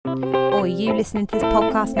Or are you listening to this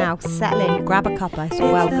podcast now? Settle in, grab a cuppa, it's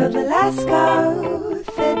well It's good. the Velasco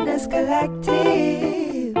Fitness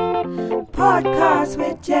Collective podcast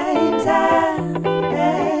with James and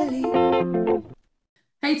Ellie.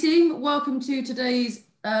 Hey team, welcome to today's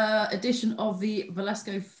edition of the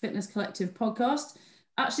Velasco Fitness Collective podcast.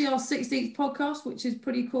 Actually our 16th podcast, which is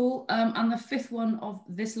pretty cool, and the 5th one of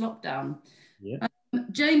this lockdown. Yeah.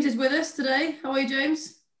 James is with us today. How are you,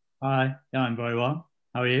 James? Hi, yeah, I'm very well.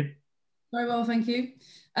 How are you? Very well, thank you.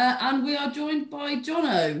 And we are joined by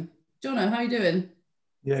Jono. Jono, how are you doing?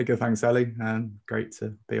 Yeah, good. Thanks, Ellie. Great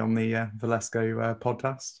to be on the Velasco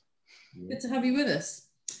podcast. Good to have you with us.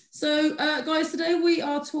 So, guys, today we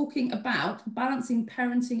are talking about balancing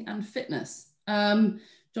parenting and fitness. Jono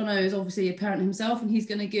is obviously a parent himself, and he's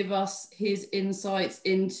going to give us his insights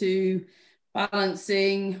into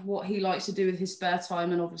balancing what he likes to do with his spare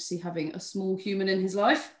time and obviously having a small human in his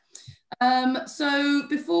life. So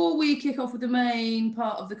before we kick off with the main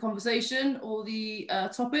part of the conversation or the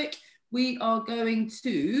topic, we are going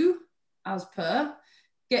to, as per,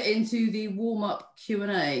 get into the warm-up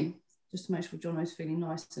Q&A, just to make sure Jono's feeling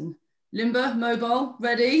nice and limber, mobile,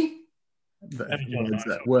 ready.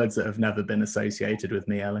 Words that have never been associated with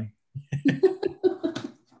me, Ellie.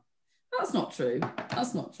 That's not true.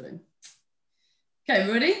 That's not true. Okay,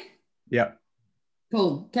 ready? Yep.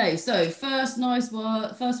 Cool. Okay, so first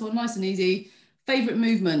one, nice and easy. Favorite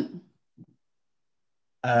movement?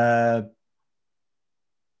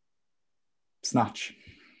 Snatch.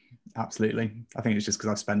 Absolutely. I think it's just because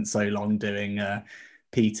I've spent so long doing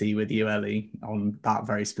PT with you, Ellie, on that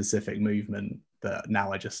very specific movement that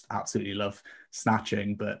now I just absolutely love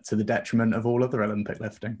snatching, but to the detriment of all other Olympic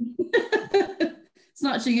lifting.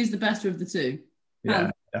 Snatching is the better of the two.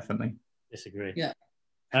 Yeah, definitely. Disagree. Yeah.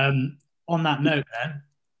 On that note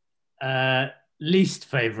then, least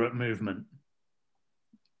favourite movement?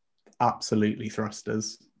 Absolutely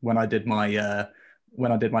thrusters. When I did my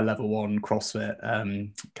level 1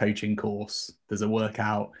 CrossFit coaching course, there's a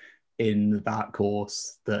workout in that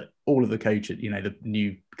course that all of the coaches, the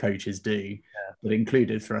new coaches do, that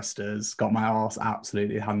included thrusters. Got my arse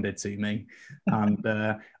absolutely handed to me. And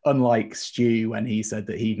unlike Stu, when he said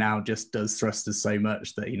that he now just does thrusters so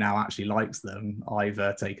much that he now actually likes them, I've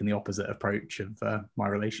taken the opposite approach of my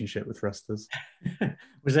relationship with thrusters.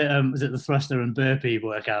 Was it the thruster and burpee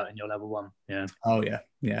workout in your level 1? Yeah. Oh yeah,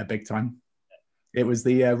 big time. It was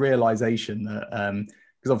the realization that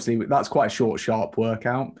because obviously that's quite a short, sharp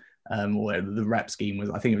workout. Where the rep scheme was,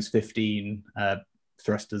 I think it was 15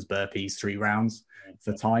 thrusters, burpees, 3 rounds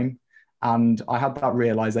for time. And I had that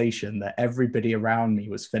realization that everybody around me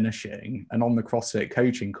was finishing. And on the CrossFit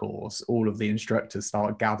coaching course, all of the instructors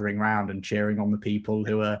started gathering around and cheering on the people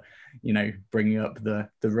who are, bringing up the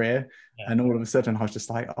rear. Yeah. And all of a sudden I was just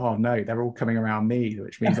like, oh no, they're all coming around me,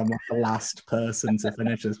 which means I'm like the last person to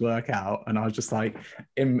finish this workout. And I was just like,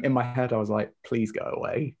 in my head, I was like, please go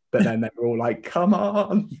away. But then they were all like, come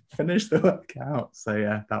on, finish the workout. So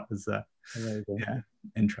yeah, that was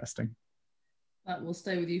interesting. That will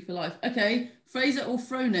stay with you for life. Okay, Fraser or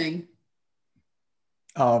Froning?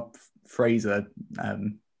 Fraser,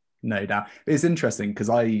 no doubt. It's interesting because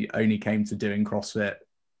I only came to doing CrossFit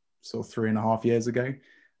sort of 3.5 years ago.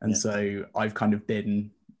 And so I've kind of been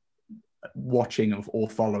watching or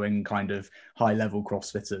following kind of high-level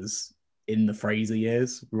CrossFitters in the Fraser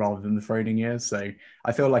years rather than the Froning years. So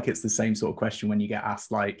I feel like it's the same sort of question when you get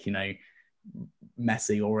asked like,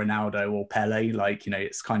 Messi or Ronaldo or Pele, like,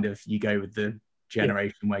 it's kind of, you go with the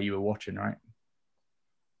generation where you were watching, right?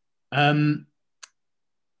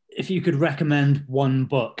 If you could recommend one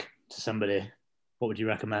book to somebody, what would you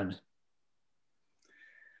recommend?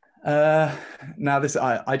 Now this,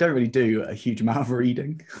 I don't really do a huge amount of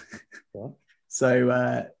reading.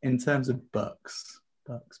 So in terms of books,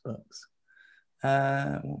 what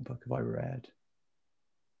book have I read?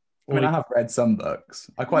 I mean, I have read some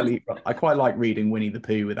books. I quite like reading Winnie the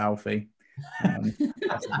Pooh with Alfie.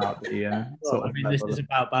 That's about the this is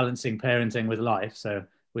about balancing parenting with life, so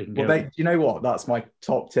we can go. Well, you know what? That's my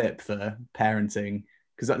top tip for parenting,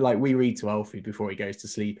 because like we read to Alfie before he goes to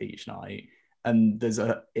sleep each night, and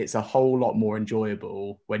it's a whole lot more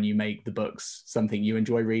enjoyable when you make the books something you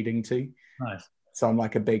enjoy reading to. Nice. So I'm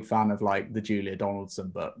like a big fan of like the Julia Donaldson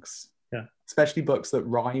books. Yeah. Especially books that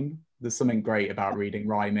rhyme. There's something great about reading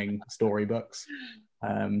rhyming storybooks.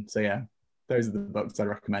 So yeah, those are the books I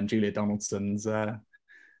recommend. Julia Donaldson's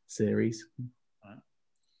series.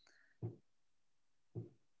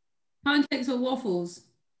 Pancakes or waffles?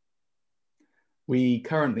 We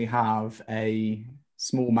currently have a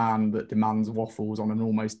small man that demands waffles on an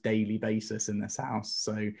almost daily basis in this house.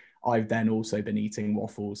 So I've then also been eating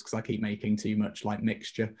waffles because I keep making too much like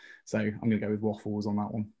mixture. So I'm going to go with waffles on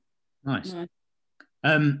that one. Nice.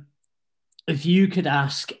 If you could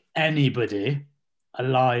ask anybody,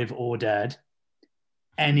 alive or dead,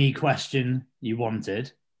 any question you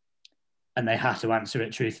wanted, and they had to answer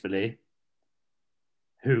it truthfully,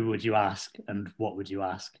 who would you ask and what would you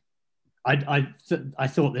ask? I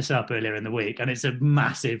thought this up earlier in the week, and it's a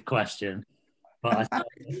massive question. But I thought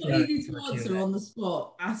It's not easy to answer on the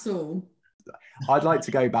spot at all. I'd like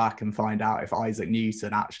to go back and find out if Isaac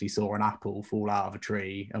Newton actually saw an apple fall out of a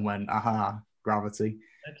tree and went, aha, gravity.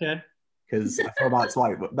 Okay. Because I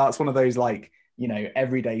feel that's one of those like, you know,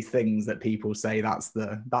 everyday things that people say that's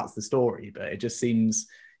the story, but it just seems,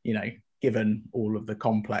 you know, given all of the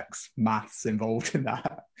complex maths involved in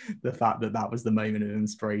that, the fact that that was the moment of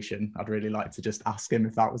inspiration, I'd really like to just ask him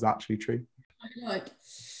if that was actually true.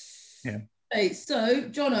 Yeah. Hey, so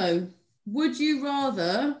Jono, would you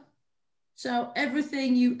rather shout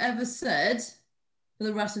everything you ever said for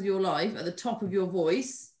the rest of your life at the top of your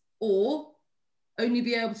voice, or only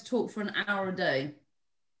be able to talk for an hour a day?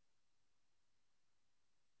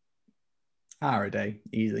 Hour a day,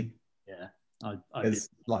 easy. Yeah.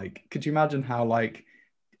 Like, could you imagine how like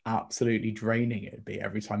absolutely draining it'd be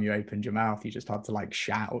every time you opened your mouth? You just had to like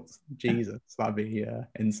shout. Jesus, that'd be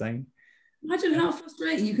insane. Imagine how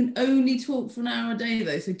frustrating. You can only talk for an hour a day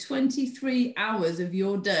though. So 23 hours of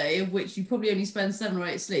your day, of which you probably only spend 7 or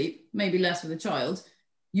 8 sleep, maybe less with a child,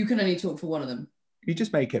 you can only talk for one of them. You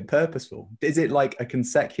just make it purposeful. Is it like a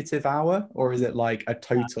consecutive hour, or is it like a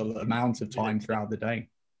total amount of time throughout the day?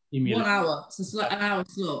 1 hour. So it's like an hour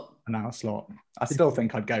slot. An hour slot. I still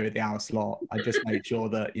think I'd go with the hour slot. I just made sure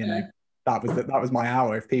that, you know, that was my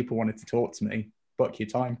hour. If people wanted to talk to me, book your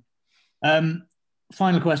time.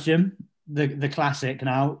 Final question, the classic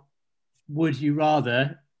now. Would you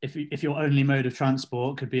rather, if your only mode of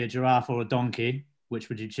transport could be a giraffe or a donkey, which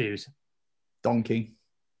would you choose? Donkey.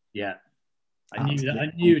 Yeah. I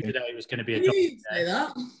knew today was going to be a donkey. You say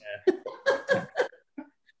that. Yeah.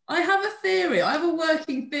 I have a theory. I have a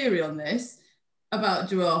working theory on this about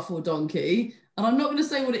giraffe or donkey, and I'm not going to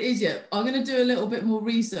say what it is yet. I'm going to do a little bit more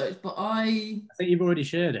research, but I think you've already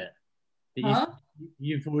shared it. Huh?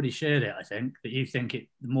 You've already shared it, I think, that you think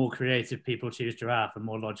the more creative people choose giraffe and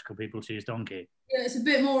more logical people choose donkey. Yeah, it's a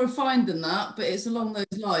bit more refined than that, but it's along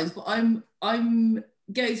those lines. But I'm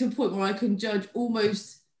getting to a point where I can judge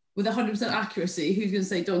almost with 100% accuracy who's going to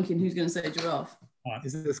say donkey and who's going to say giraffe.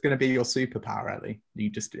 Is this going to be your superpower, Ellie?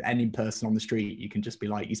 You just, any person on the street, you can just be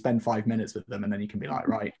like, you spend 5 minutes with them and then you can be like,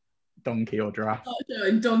 right, donkey or giraffe. I'm not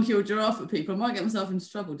doing donkey or giraffe with people. I might get myself into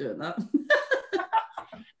trouble doing that.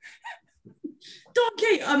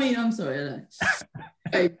 Donkey! I mean, I'm sorry, I know.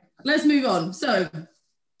 Okay, let's move on. So,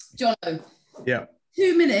 Jono. Yeah.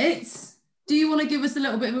 2 minutes. Do you want to give us a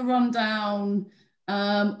little bit of a rundown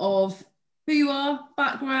of who you are,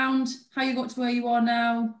 background, how you got to where you are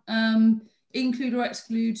now, include or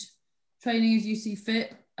exclude training as you see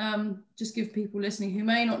fit? Just give people listening who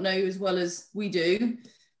may not know as well as we do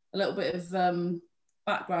a little bit of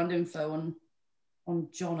background info on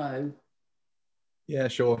Jono. Yeah,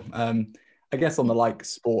 sure. I guess on the like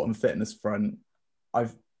sport and fitness front,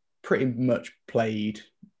 I've pretty much played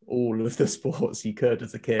all of the sports you could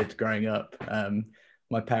as a kid growing up.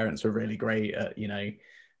 My parents were really great at, you know,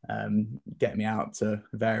 getting me out to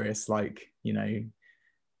various like, you know,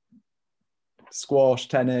 squash,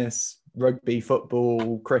 tennis, rugby,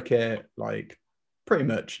 football, cricket, like pretty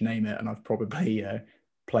much name it. And I've probably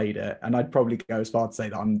played it. And I'd probably go as far to say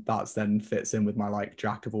that that's then fits in with my like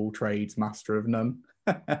jack of all trades, master of none.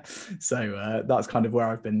 So that's kind of where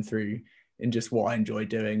I've been through in just what I enjoy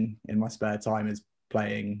doing in my spare time is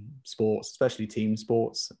playing sports, especially team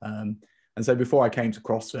sports. And so before I came to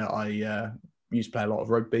CrossFit, I used to play a lot of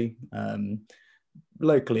rugby.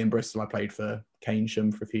 Locally in Bristol, I played for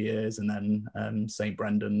Keynsham for a few years, and then St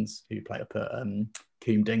Brendan's, who play up at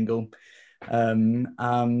Coombe Dingle. I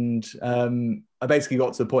basically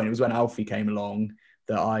got to the point, it was when Alfie came along,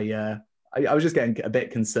 that I was just getting a bit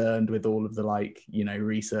concerned with all of the like, you know,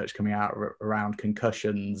 research coming out around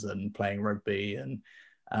concussions and playing rugby, and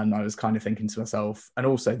I was kind of thinking to myself, and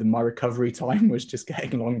also my recovery time was just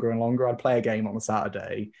getting longer and longer. I'd play a game on a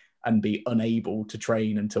Saturday and be unable to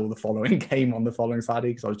train until the following game on the following Saturday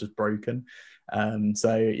because I was just broken.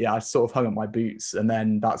 So yeah, I sort of hung up my boots, and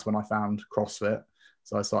then that's when I found CrossFit.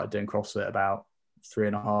 So I started doing CrossFit about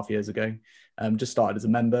 3.5 years ago. Just started as a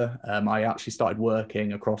member. I actually started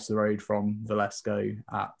working across the road from Valesco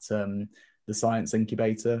at the Science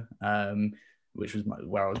Incubator. which was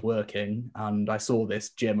where I was working, and I saw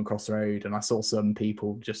this gym across the road, and I saw some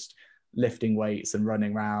people just lifting weights and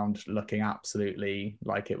running around looking absolutely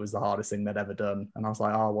like it was the hardest thing they'd ever done. And I was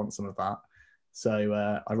like, oh, I want some of that.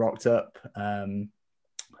 So I rocked up. I'm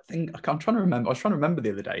trying to remember. I was trying to remember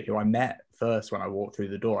the other day who I met first when I walked through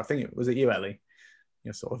the door. I think it was you, Ellie.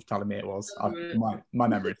 You're sort of telling me it was. My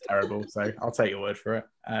memory is terrible, so I'll take your word for it.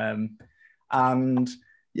 And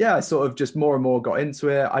yeah, I sort of just more and more got into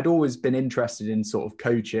it. I'd always been interested in sort of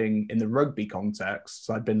coaching in the rugby context.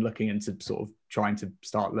 So I'd been looking into sort of trying to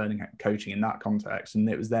start learning coaching in that context. And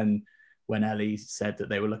it was then when Ellie said that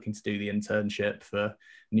they were looking to do the internship for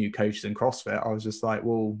new coaches in CrossFit, I was just like,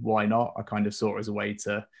 well, why not? I kind of saw it as a way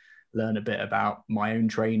to learn a bit about my own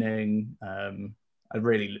training. I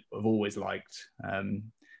really have always liked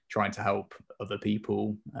trying to help other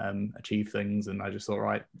people achieve things. And I just thought,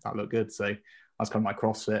 right, that looked good. So that's kind of my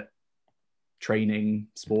CrossFit training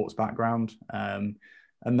sports background. And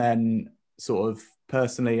then sort of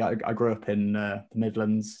personally, I grew up in the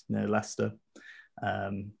Midlands near Leicester.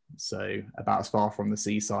 So about as far from the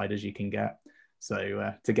seaside as you can get.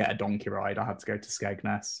 So to get a donkey ride, I had to go to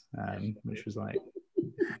Skegness, which was like,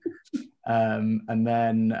 and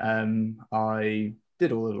then I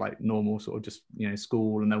did all the like normal sort of just,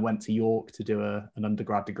 school, and then went to York to do an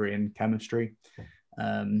undergrad degree in chemistry.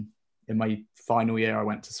 In my final year, I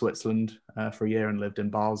went to Switzerland for a year and lived in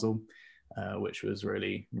Basel, which was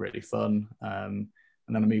really, really fun. And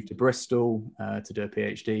then I moved to Bristol to do a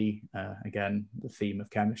PhD, again, the theme of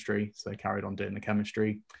chemistry. So I carried on doing the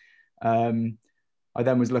chemistry. I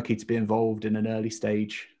then was lucky to be involved in an early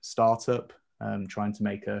stage startup, trying to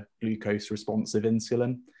make a glucose responsive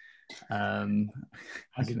insulin.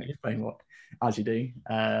 I can explain what, as you do.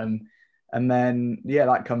 And then, yeah,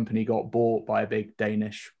 that company got bought by a big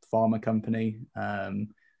Danish pharma company. And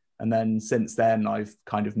then since then, I've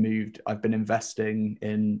been investing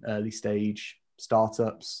in early stage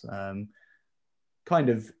startups, kind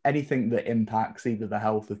of anything that impacts either the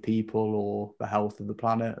health of people or the health of the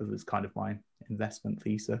planet is kind of my investment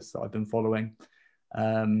thesis that I've been following.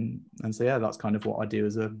 And so, yeah, that's kind of what I do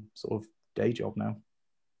as a sort of day job now.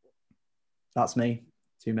 That's me.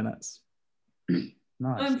 2 minutes. Nice.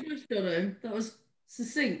 I'm impressed, Jono. That was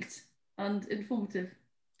succinct and informative.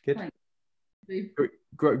 Good.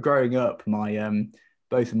 Growing up, my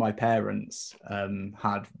both of my parents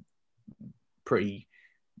had pretty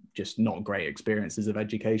just not great experiences of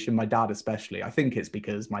education. My dad especially. I think it's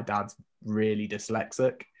because my dad's really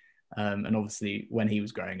dyslexic. And obviously when he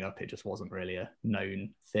was growing up, it just wasn't really a known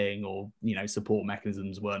thing, or, support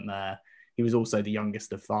mechanisms weren't there. He was also the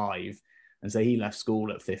youngest of 5. And so he left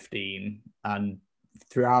school at 15, and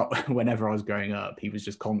throughout whenever I was growing up, he was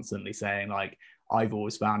just constantly saying, like, I've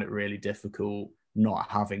always found it really difficult not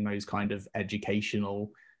having those kind of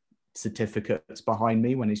educational certificates behind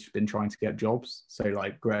me when he's been trying to get jobs. So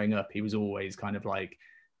like growing up, he was always kind of like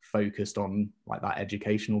focused on like that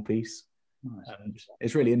educational piece. Nice. And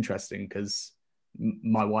it's really interesting because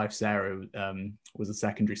my wife Sarah was a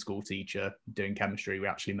secondary school teacher doing chemistry. We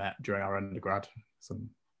actually met during our undergrad, some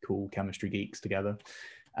cool chemistry geeks together.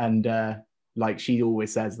 And like she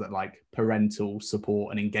always says that like parental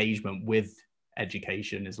support and engagement with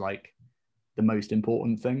education is like the most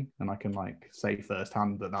important thing. And I can like say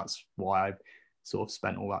firsthand that that's why I sort of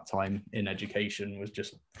spent all that time in education, was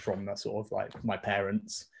just from that sort of like my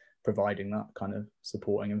parents providing that kind of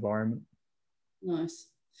supporting environment. Nice.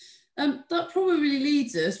 That probably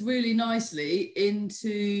leads us really nicely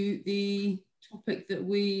into the topic that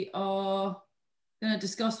we are going to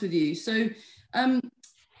discuss with you. So a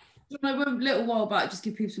little while back, just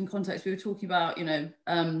give people some context, we were talking about,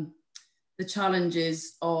 the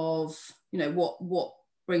challenges of, what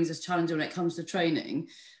brings us challenges when it comes to training.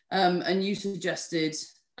 And you suggested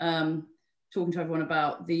talking to everyone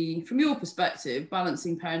about from your perspective,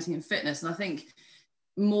 balancing parenting and fitness. And I think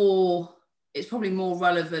it's probably more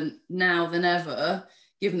relevant now than ever,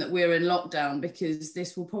 given that we're in lockdown, because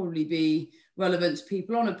this will probably be relevant to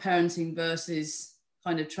people on a parenting versus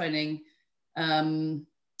kind of training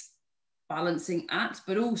balancing act,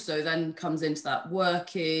 but also then comes into that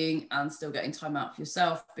working and still getting time out for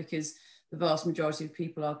yourself, because the vast majority of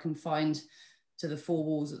people are confined to the 4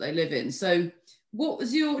 walls that they live in. So what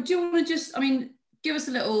was do you want to just, give us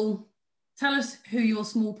tell us who your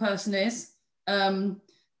small person is, and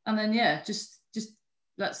then, yeah, just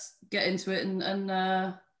let's get into it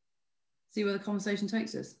and see where the conversation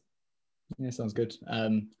takes us. Yeah, sounds good.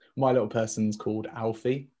 My little person's called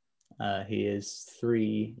Alfie. He is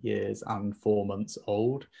 3 years and 4 months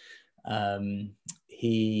old.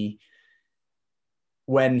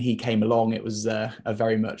 when he came along, it was a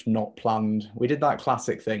very much not planned. We did that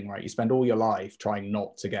classic thing, right? You spend all your life trying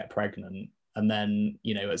not to get pregnant. And then,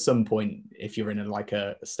 you know, at some point, if you're in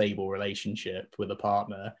a stable relationship with a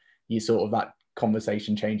partner, you sort of, that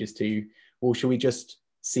conversation changes to, well, should we just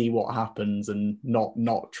see what happens and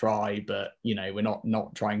not try, but, you know, we're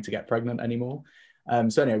not trying to get pregnant anymore.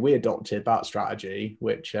 So anyway, we adopted that strategy,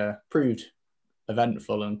 which proved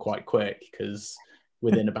eventful and quite quick, because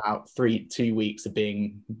within about 2 weeks of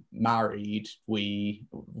being married, we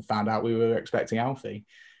found out we were expecting Alfie.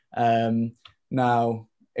 Now,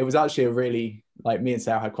 it was actually a really, like, me and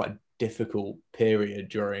Sarah had quite a difficult period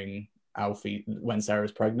during Alfie, when Sarah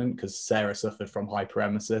was pregnant, because Sarah suffered from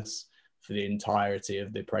hyperemesis for the entirety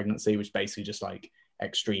of the pregnancy, which basically just like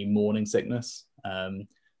extreme morning sickness.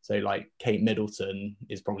 So like Kate Middleton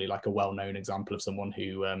is probably like a well-known example of someone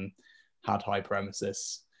who had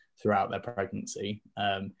hyperemesis throughout their pregnancy.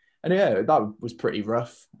 And yeah, that was pretty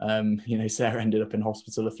rough. You know, Sarah ended up in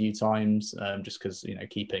hospital a few times, just because, you know,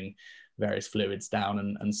 keeping various fluids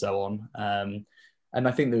down and so on. And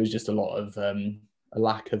I think there was just a lot of a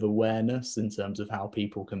lack of awareness in terms of how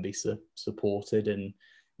people can be supported in,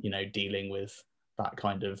 you know, dealing with that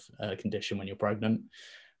kind of condition when you're pregnant.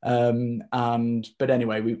 But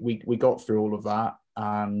anyway, we got through all of that,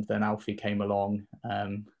 and then Alfie came along.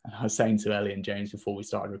 And I was saying to Ellie and James before we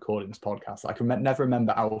started recording this podcast, I can never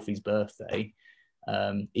remember Alfie's birthday,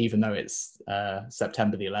 even though it's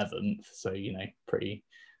September the 11th, so, you know, pretty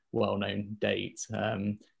well-known date.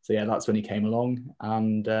 So yeah, that's when he came along,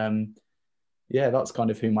 and yeah, that's kind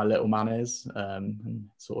of who my little man is, and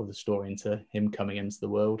sort of the story into him coming into the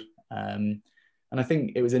world. And I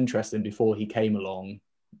think it was interesting, before he came along,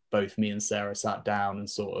 both me and Sarah sat down and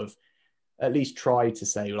sort of at least tried to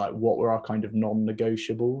say, like, what were our kind of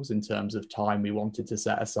non-negotiables in terms of time we wanted to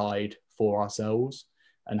set aside for ourselves,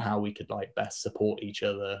 and how we could like best support each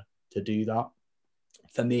other to do that.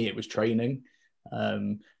 For me, it was training.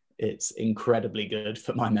 It's incredibly good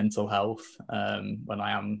for my mental health when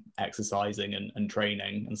I am exercising and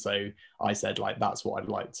training. And so I said, like, that's what I'd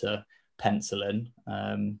like to pencil in.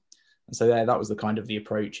 And so there, that was the kind of the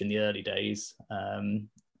approach in the early days,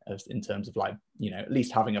 in terms of, like, you know, at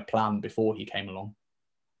least having a plan before he came along.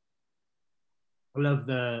 I love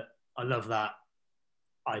that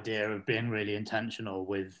idea of being really intentional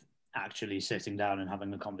with actually sitting down and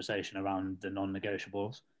having a conversation around the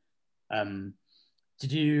non-negotiables.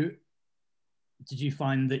 Did you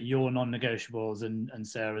find that your non-negotiables and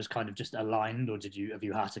Sarah's kind of just aligned, or have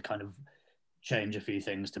you had to kind of change a few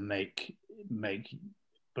things to make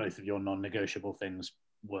both of your non-negotiable things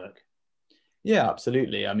work? Yeah,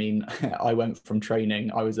 absolutely. I mean, I went from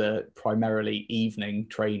training, I was a primarily evening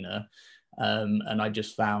trainer, and I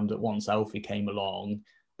just found that once Alfie came along,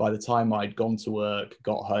 by the time I'd gone to work,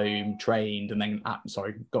 got home, trained, and then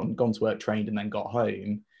gone to work, trained, and then got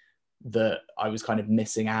home, that I was kind of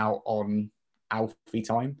missing out on Alfie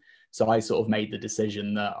time. So I sort of made the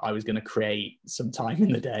decision that I was going to create some time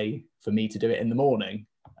in the day for me to do it in the morning.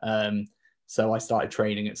 So I started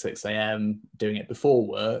training at 6 a.m, doing it before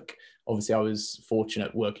work. Obviously, I was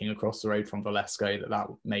fortunate working across the road from Valesco that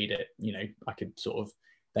made it, you know, I could sort of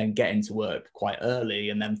then get into work quite early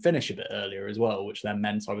and then finish a bit earlier as well, which then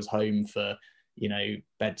meant I was home for, you know,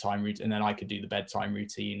 bedtime routine, and then I could do the bedtime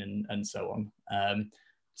routine and so on.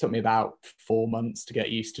 Took me about 4 months to get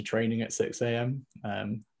used to training at 6 a.m.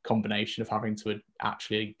 Combination of having to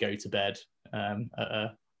actually go to bed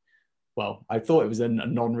I thought it was a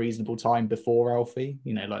non-reasonable time before Alfie,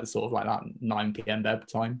 you know, like sort of like that 9 p.m.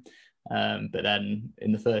 bedtime. But then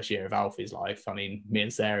in the first year of Alfie's life, I mean, me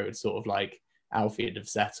and Sarah would sort of like, Alfie would have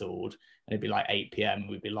settled and it'd be like 8 p.m.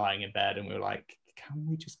 We'd be lying in bed and we were like, can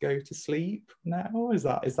we just go to sleep now? Is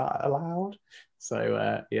that allowed?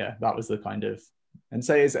 So yeah, that was the kind of, and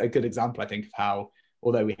so it's a good example, I think, of how,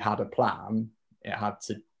 although we had a plan, it had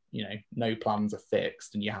to, you know, no plans are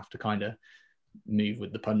fixed and you have to kind of move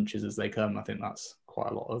with the punches as they come. I think that's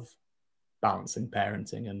quite a lot of balancing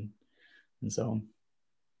parenting and so on.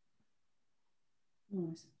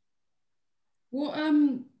 Nice. What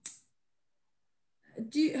have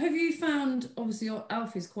you found, obviously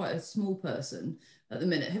Alfie's quite a small person at the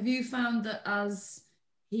minute, have you found that as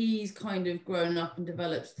he's kind of grown up and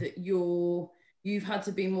developed that you've had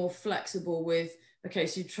to be more flexible with, okay,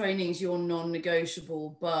 so training's your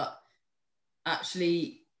non-negotiable, but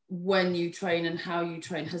actually when you train and how you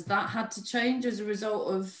train, has that had to change as a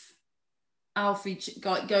result of Alfie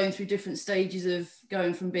going through different stages of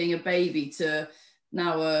going from being a baby to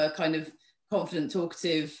now a kind of confident,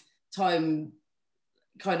 talkative, time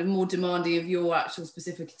kind of more demanding of your actual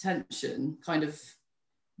specific attention kind of?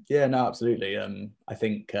 Yeah, no, absolutely. I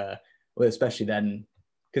think, well, especially then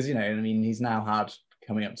because, you know, I mean, he's now had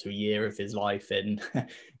coming up to a year of his life in,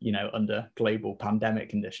 you know, under global pandemic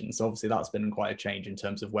conditions. So obviously that's been quite a change in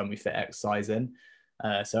terms of when we fit exercise in.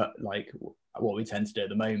 So like what we tend to do at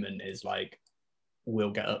the moment is like,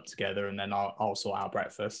 we'll get up together and then I'll sort out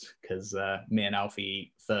breakfast, because me and Alfie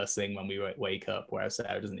eat first thing when we wake up, whereas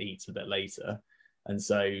Sarah doesn't eat a bit later. And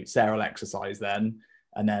so Sarah will exercise then.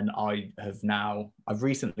 And then I've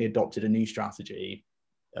recently adopted a new strategy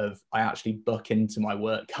of I actually book into my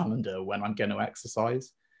work calendar when I'm going to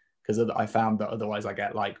exercise, because I found that otherwise I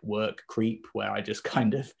get like work creep, where I just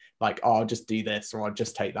kind of like, oh, I'll just do this, or I'll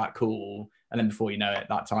just take that call. And then before you know it,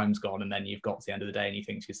 that time's gone. And then you've got to the end of the day and you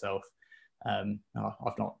think to yourself, oh,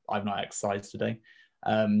 I've not exercised today.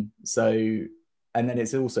 And then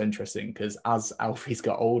it's also interesting because as Alfie's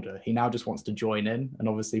got older, he now just wants to join in. And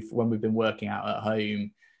obviously when we've been working out at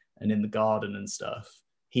home and in the garden and stuff,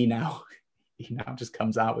 he now just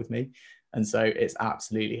comes out with me. And so it's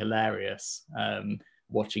absolutely hilarious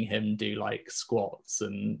watching him do like squats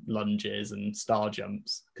and lunges and star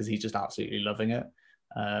jumps, because he's just absolutely loving it.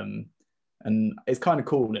 And it's kind of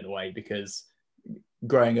cool in a way, because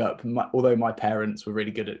growing up, although my parents were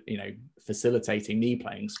really good at, you know, facilitating me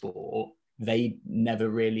playing sport, they never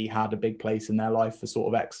really had a big place in their life for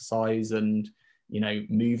sort of exercise and, you know,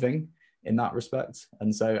 moving in that respect.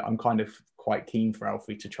 And so I'm kind of quite keen for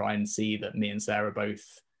Alfie to try and see that me and Sarah both,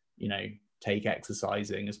 you know, take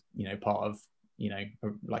exercising as, you know, part of, you know,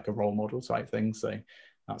 like a role model type thing. So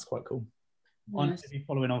that's quite cool. Nice.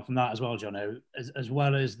 Following on from that as well, Jono, as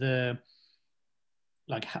well as the,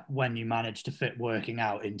 like when you manage to fit working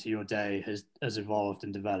out into your day has evolved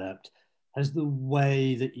and developed, has the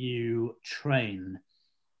way that you train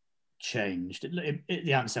changed?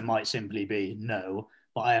 The answer might simply be no,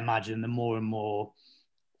 but I imagine the more and more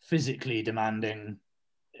physically demanding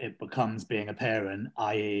it becomes being a parent,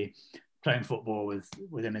 i.e. playing football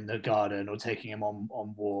with him in the garden, or taking him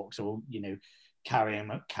on walks, or, you know,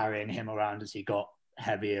 carrying him around as he got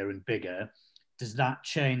heavier and bigger, does that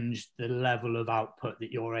change the level of output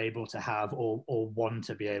that you're able to have or want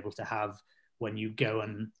to be able to have when you go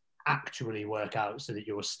and actually work out, so that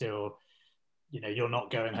you're still, you know, you're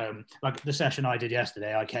not going home? Like the session I did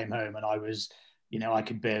yesterday, I came home and I was, you know, I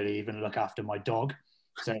could barely even look after my dog.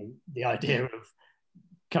 So the idea of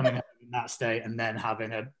coming home in that state and then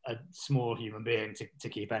having a small human being to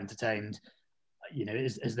keep entertained, you know,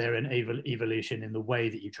 is there an evolution in the way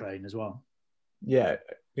that you train as well? Yeah,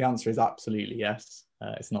 the answer is absolutely yes.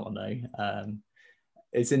 It's not a no.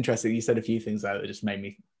 It's interesting. You said a few things there that just made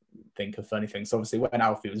me think of funny things. So obviously when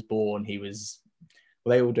Alfie was born, well,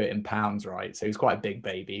 they all do it in pounds, right? So he was quite a big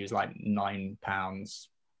baby. He was like 9 pounds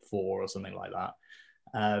 4 or something like that.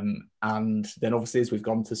 And then obviously as we've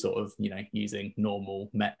gone to sort of, you know, using normal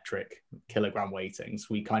metric kilogram weightings,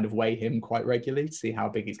 we kind of weigh him quite regularly to see how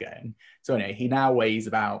big he's getting. So anyway, he now weighs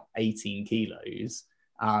about 18 kilos,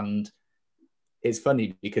 and it's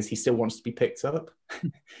funny because he still wants to be picked up.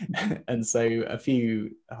 And so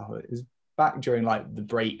it was back during like the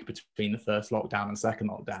break between the first lockdown and second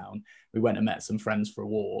lockdown, we went and met some friends for a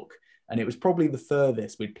walk, and it was probably the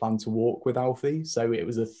furthest we'd planned to walk with Alfie. So it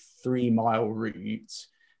was a 3-mile route.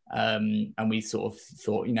 And we sort of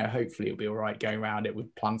thought, you know, hopefully it'll be all right going around it.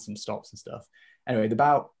 We'd planned some stops and stuff. Anyway,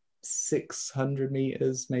 about 600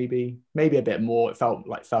 meters, maybe a bit more. It felt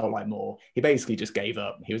like more. He basically just gave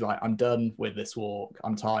up. He was like, I'm done with this walk.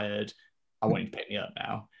 I'm tired. I want you to pick me up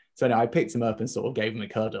now. So no, I picked him up and sort of gave him a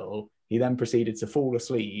cuddle. He then proceeded to fall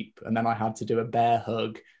asleep, and then I had to do a bear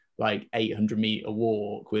hug, like 800-meter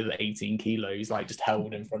walk with 18 kilos, like just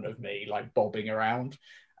held in front of me, like bobbing around.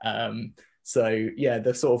 So yeah,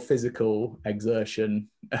 the sort of physical exertion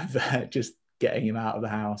of just getting him out of the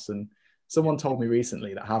house. And someone told me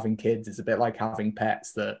recently that having kids is a bit like having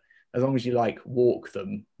pets, that as long as you like walk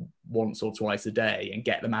them once or twice a day and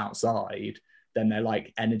get them outside, then their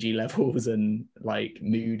like energy levels and like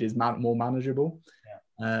mood is more manageable.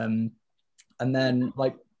 Yeah. And then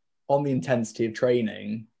like on the intensity of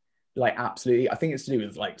training, like absolutely, I think it's to do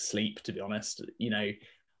with like sleep, to be honest. You know,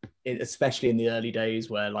 especially in the early days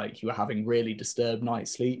where like you were having really disturbed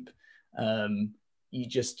night's sleep,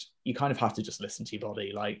 you kind of have to just listen to your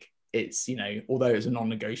body. Like it's, you know, although it's a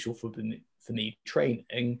non-negotiable for me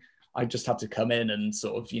training, I just had to come in and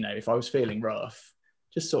sort of, you know, if I was feeling rough,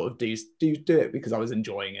 just sort of do it because I was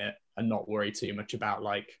enjoying it and not worry too much about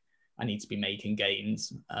like I need to be making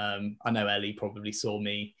gains. I know Ellie probably saw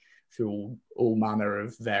me through all manner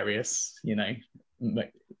of various, you know,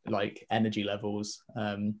 like energy levels.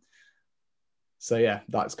 So yeah,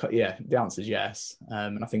 the answer is yes.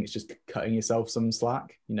 And I think it's just cutting yourself some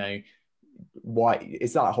slack. You know, why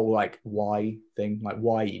it's that whole like why thing, like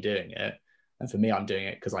why are you doing it? And for me, I'm doing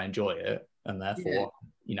it because I enjoy it. And therefore,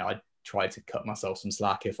 I try to cut myself some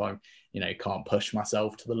slack if I, can't push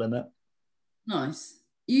myself to the limit. Nice.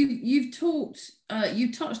 You've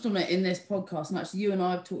touched on it in this podcast, and actually you and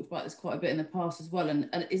I have talked about this quite a bit in the past as well. And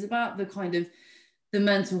it's about the kind of the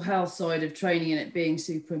mental health side of training and it being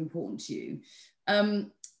super important to you.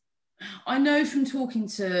 I know from talking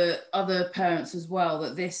to other parents as well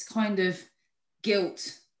that this kind of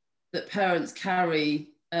guilt that parents carry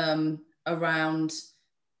around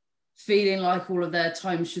feeling like all of their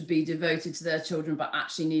time should be devoted to their children, but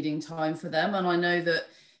actually needing time for them. And I know that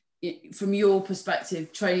from your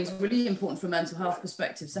perspective, training is really important from a mental health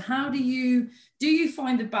perspective. So how do you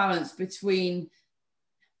find the balance between,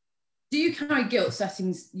 do you carry guilt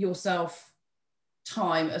setting yourself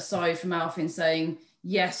time aside from Alfie and saying,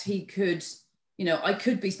 yes, he could, I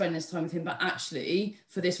could be spending this time with him, but actually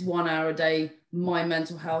for this 1 hour a day, my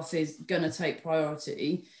mental health is going to take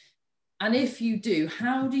priority. And if you do,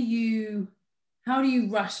 how do you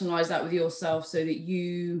rationalize that with yourself so that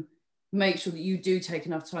you make sure that you do take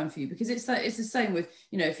enough time for you? Because it's the same with,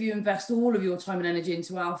 if you invest all of your time and energy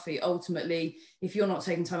into Alfie, ultimately, if you're not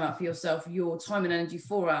taking time out for yourself, your time and energy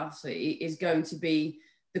for Alfie is going to be,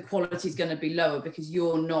 the quality is going to be lower because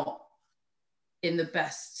you're not in the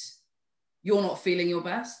best, you're not feeling your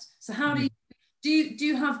best. So how do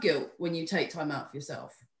you have guilt when you take time out for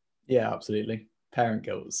yourself? Yeah, absolutely. Parent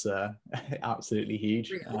guilt's absolutely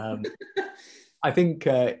huge. I think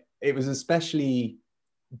it was especially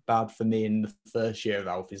bad for me in the first year of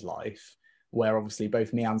Alfie's life, where obviously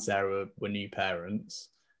both me and Sarah were new parents.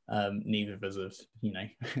 Neither of us have,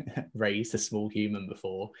 raised a small human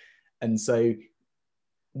before. And so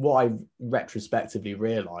what I retrospectively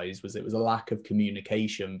realized was it was a lack of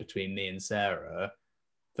communication between me and Sarah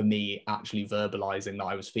for me actually verbalizing that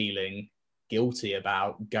I was feeling guilty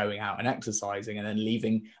about going out and exercising, and then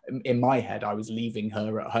leaving. In my head, I was leaving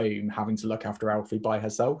her at home having to look after Alfie by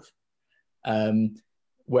herself.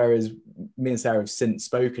 Whereas me and Sarah have since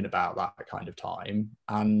spoken about that kind of time,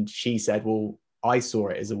 and she said, well, I saw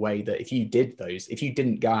it as a way that if you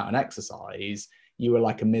didn't go out and exercise, you were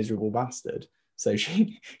like a miserable bastard. So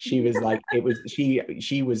she was like,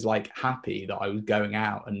 she was like happy that I was going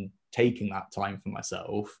out and taking that time for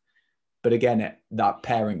myself. But again, that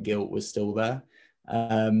parent guilt was still there.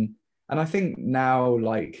 And I think now,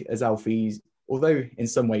 like, as Alfie's, although in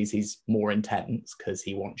some ways he's more intense because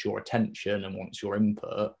he wants your attention and wants your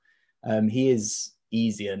input, he is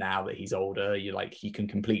easier now that he's older. You can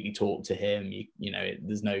completely talk to him.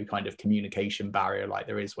 There's no kind of communication barrier like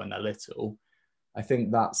there is when they're little. I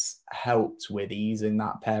think that's helped with easing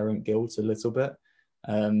that parent guilt a little bit.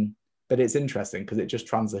 But it's interesting because it just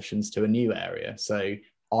transitions to a new area. So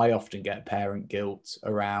I often get parent guilt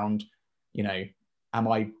around, when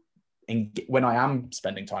I am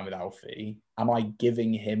spending time with Alfie, am I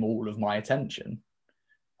giving him all of my attention?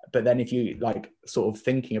 But then if you sort of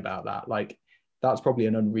thinking about that, that's probably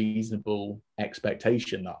an unreasonable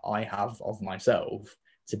expectation that I have of myself,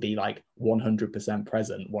 to be 100%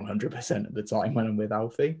 present 100% of the time when I'm with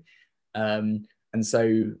Alfie. And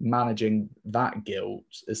so managing that guilt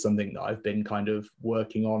is something that I've been kind of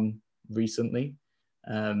working on recently.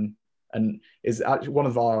 And is actually one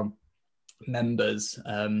of our members,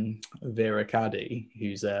 Vera Caddy,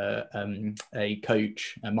 who's a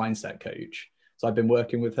coach, a mindset coach. So I've been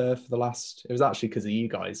working with her for the last, it was actually because of you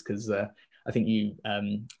guys, because I think you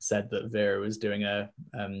said that Vera was doing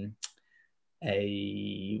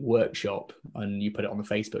a workshop and you put it on the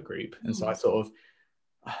Facebook group. And so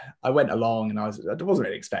I went along and I wasn't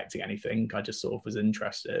really expecting anything. I just sort of was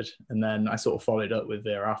interested. And then I sort of followed up with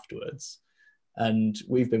Vera afterwards. And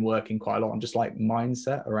we've been working quite a lot on just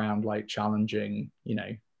mindset around challenging,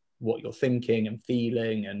 what you're thinking and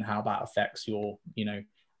feeling and how that affects your,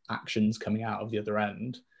 actions coming out of the other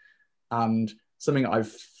end. And something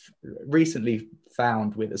I've recently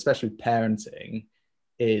found with, especially parenting,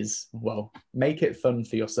 is, well, make it fun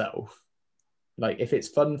for yourself. If it's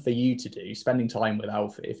fun for you to do, spending time with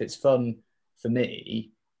Alfie, if it's fun for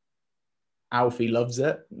me, Alfie loves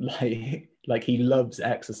it. He loves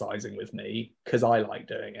exercising with me because I like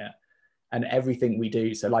doing it, and everything we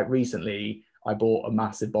do. So recently I bought a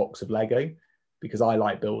massive box of Lego because I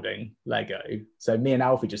like building Lego. So me and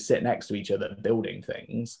Alfie just sit next to each other building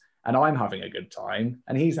things, and I'm having a good time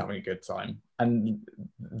and he's having a good time. And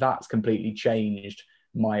that's completely changed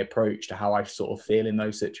my approach to how I sort of feel in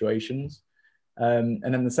those situations. And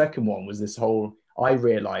then the second one was this whole, I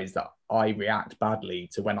realized that I react badly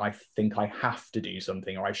to when I think I have to do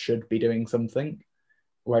something or I should be doing something.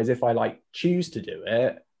 Whereas if I choose to do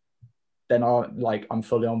it, then I'm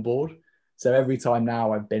fully on board. So every time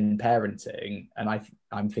now I've been parenting and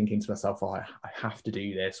I'm thinking to myself, oh, I have to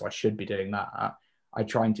do this, or I should be doing that. I'm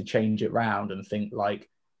trying to change it round and think like,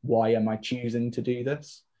 why am I choosing to do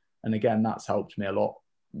this? And again, that's helped me a lot,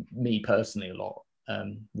 me personally a lot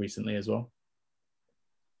recently as well.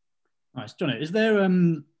 Nice. Johnny, is there,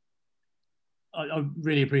 I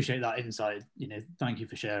really appreciate that insight, thank you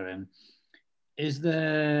for sharing. Is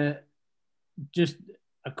there just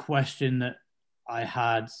a question that I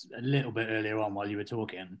had a little bit earlier on while you were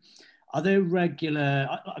talking? Are there regular,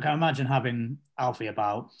 I can imagine having Alfie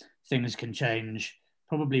about, things can change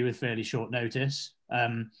probably with fairly short notice.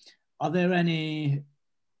 Are there any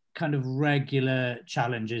kind of regular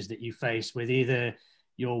challenges that you face with either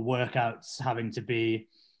your workouts having to be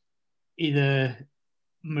either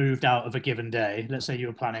moved out of a given day? Let's say you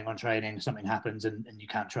were planning on training, something happens and you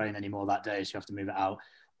can't train anymore that day, so you have to move it out,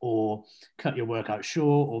 or cut your workout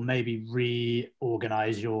short, or maybe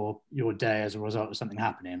reorganize your day as a result of something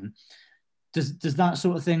happening. Does that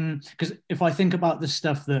sort of thing, because if I think about the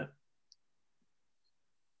stuff that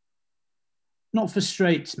not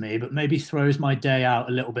frustrates me, but maybe throws my day out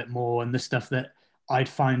a little bit more, and the stuff that I'd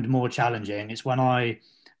find more challenging, it's when I,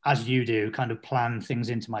 as you do, kind of plan things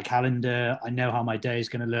into my calendar. I know how my day is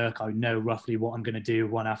going to look. I know roughly what I'm going to do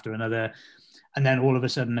one after another. And then all of a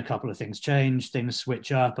sudden, a couple of things change, things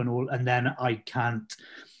switch up, and then I can't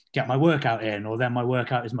get my workout in, or then my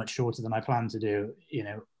workout is much shorter than I plan to do,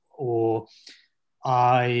 or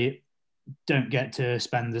I don't get to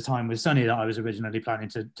spend the time with Sonny that I was originally planning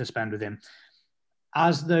to spend with him.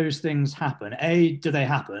 As those things happen, A, do they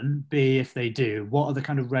happen? B, if they do, what are the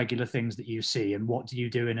kind of regular things that you see, and what do you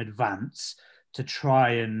do in advance to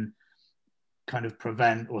try and kind of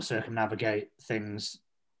prevent or circumnavigate things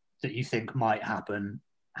that you think might happen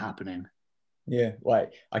happening? Yeah, well,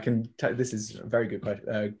 I can tell this is a very good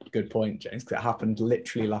question, good point, James, because it happened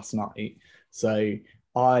literally last night. So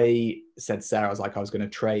I said to Sarah, I was like, I was going to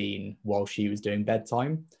train while she was doing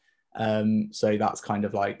bedtime. So that's kind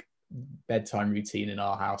of like bedtime routine in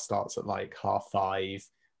our house starts at like 5:30.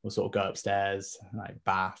 We'll sort of go upstairs, like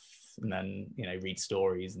bath, and then read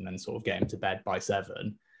stories, and then sort of get him to bed by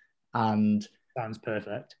 7. And sounds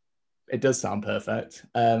perfect. It does sound perfect.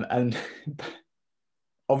 And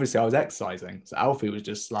obviously I was exercising, so Alfie was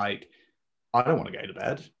just like, I don't want to go to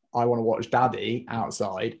bed, I want to watch Daddy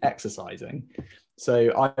outside exercising.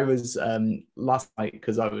 So I was last night,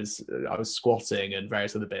 because I was squatting and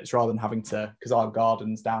various other bits, rather than having to, because our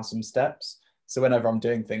garden's down some steps. So whenever I'm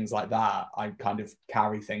doing things like that, I kind of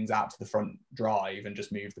carry things out to the front drive and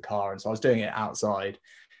just move the car. And so I was doing it outside,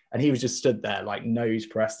 and he was just stood there, like nose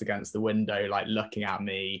pressed against the window, like looking at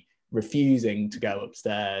me, refusing to go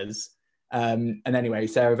upstairs. And anyway,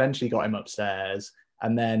 Sarah eventually got him upstairs,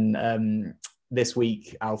 and then this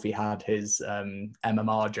week Alfie had his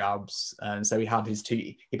MMR jabs, and so he had his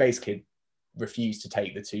he basically refused to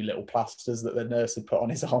take the 2 little plasters that the nurse had put on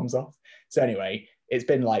his arms off. So anyway, it's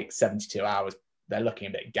been like 72 hours. They're looking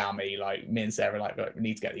a bit gammy. Like me and Sarah, like, we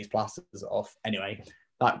need to get these plasters off. Anyway,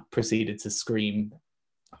 that proceeded to scream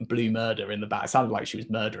blue murder in the back. It sounded like she was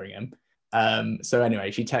murdering him. So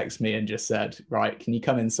anyway, she texted me and just said, right, can you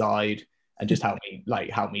come inside and just help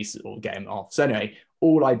me sort of get him off? So anyway,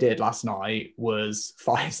 all I did last night was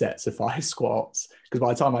 5 sets of 5 squats, because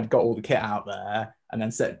by the time I'd got all the kit out there and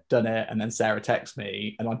then done it, and then Sarah texted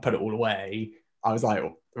me and I'd put it all away, I was like,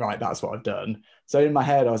 right, that's what I've done. So in my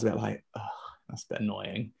head, I was a bit like, oh, that's a bit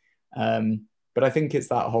annoying. But I think it's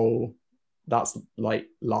that's like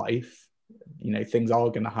life, things are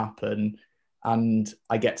going to happen, and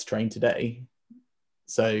I get to train today.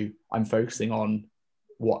 So I'm focusing on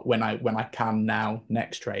when I can now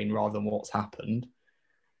next train, rather than what's happened.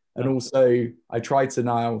 And also I try to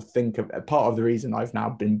now think of part of the reason I've now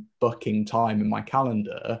been booking time in my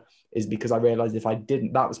calendar is because I realized if I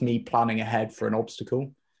didn't, that was me planning ahead for an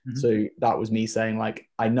obstacle. Mm-hmm. So that was me saying, like,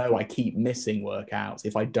 I know I keep missing workouts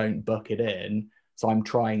if I don't book it in. So I'm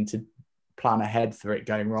trying to plan ahead for it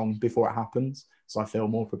going wrong before it happens, so I feel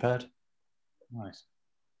more prepared. Nice.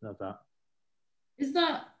 Love that. Is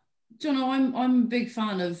that, John, I'm a big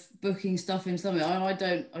fan of booking stuff in something. I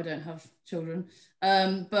don't have children,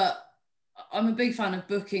 but I'm a big fan of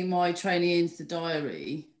booking my training into the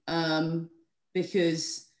diary,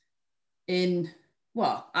 because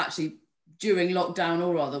actually during lockdown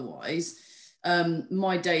or otherwise,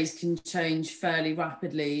 my days can change fairly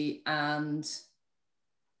rapidly, and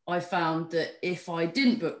I found that if I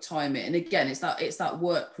didn't book time in, again, it's that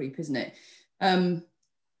work creep, isn't it? And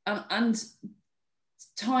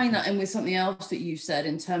tying that in with something else that you said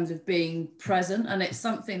in terms of being present, and it's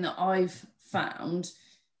something that I've found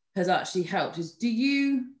has actually helped, is do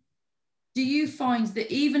you do you find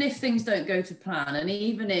that even if things don't go to plan, and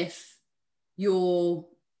even if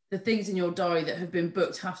the things in your diary that have been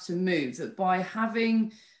booked have to move, that by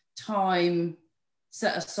having time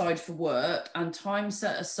set aside for work and time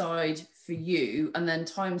set aside for you, and then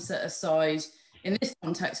time set aside in this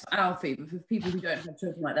context for Alfie, but for people who don't have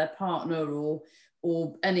children, like their partner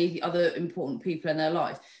or any other important people in their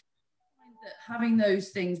life, that having those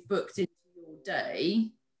things booked into your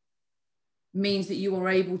day means that you are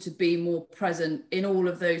able to be more present in all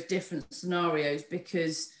of those different scenarios,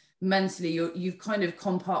 because mentally you've kind of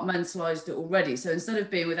compartmentalized it already. So instead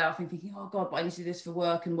of being with Alfie thinking, oh God, but I need to do this for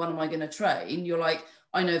work and when am I going to train, you're like,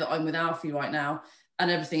 I know that I'm with Alfie right now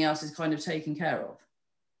and everything else is kind of taken care of.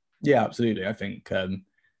 Yeah, absolutely. I think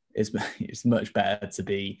it's much better to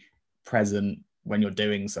be present when you're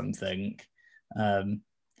doing something.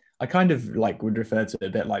 I kind of like would refer to it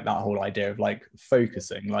a bit like that whole idea of like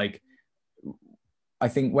focusing. Like, I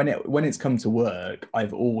think when it's come to work,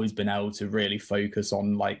 I've always been able to really focus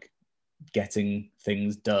on like getting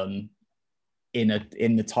things done in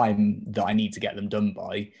the time that I need to get them done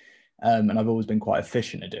by. And I've always been quite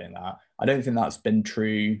efficient at doing that. I don't think that's been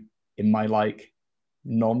true in my like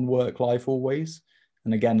non-work life always.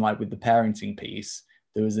 And again, like with the parenting piece,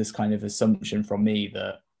 there was this kind of assumption from me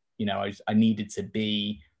that, you know, I needed to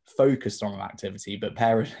be focused on an activity, but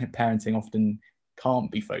parenting often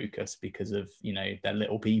can't be focused because of, you know, they're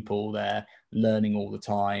little people, they're learning all the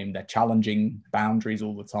time, they're challenging boundaries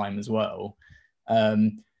all the time as well.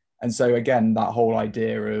 And so again, that whole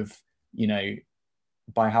idea of, you know,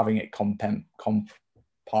 by having it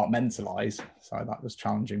compartmentalized, sorry, that was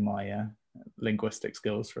challenging my linguistic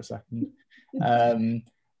skills for a second,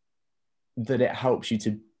 that it helps you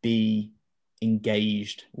to be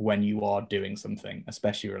engaged when you are doing something,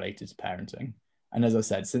 especially related to parenting. And as I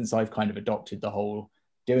said, since I've kind of adopted the whole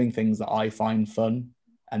doing things that I find fun,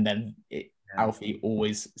 and then Alfie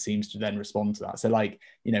always seems to then respond to that. So like,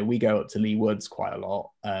 you know, we go up to Lee Woods quite a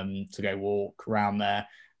lot to go walk around there,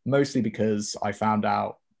 mostly because I found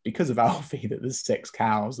out because of Alfie that there's 6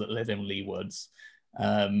 cows that live in Lee Woods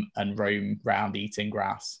and roam around eating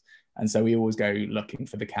grass. And so we always go looking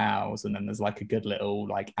for the cows. And then there's like a good little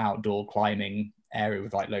like outdoor climbing area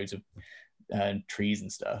with like loads of trees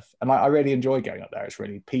and stuff, and I really enjoy going up there. It's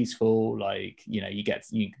really peaceful. Like, you know,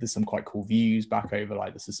 there's some quite cool views back over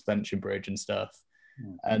like the suspension bridge and stuff.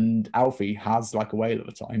 And Alfie has like a whale of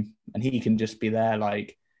a time, and he can just be there.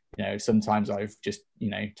 Like, you know, sometimes I've just, you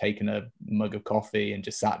know, taken a mug of coffee and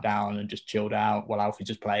just sat down and just chilled out while Alfie's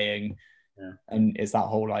just playing. And it's that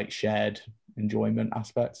whole like shared enjoyment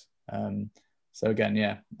aspect. So again,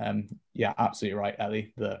 yeah, absolutely right,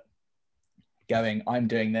 Ellie, that going, I'm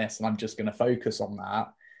doing this and I'm just going to focus on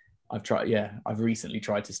that. I've recently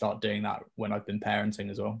tried to start doing that when I've been parenting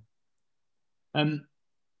as well.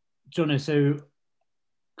 Johnny, so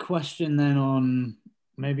question then on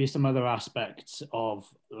maybe some other aspects of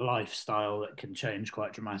lifestyle that can change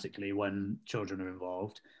quite dramatically when children are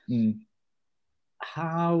involved.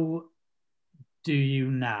 How do you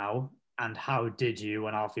now, and how did you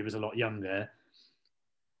when Alfie was a lot younger,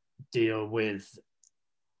 deal with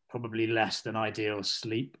probably less than ideal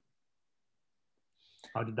sleep?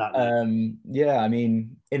 How did that look? Yeah, I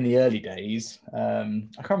mean, in the early days, I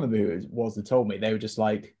can't remember who it was that told me. They were just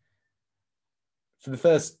like,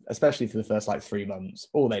 especially for the first like 3 months,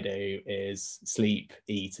 all they do is sleep,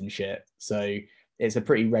 eat and shit. So it's a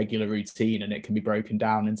pretty regular routine, and it can be broken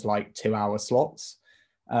down into like 2-hour slots.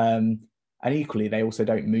 And equally, they also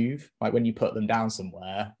don't move. Like when you put them down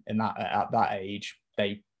somewhere at that age,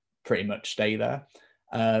 they pretty much stay there.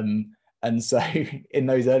 And so in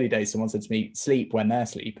those early days, someone said to me, sleep when they're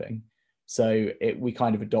sleeping. So we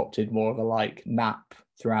kind of adopted more of a like nap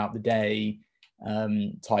throughout the day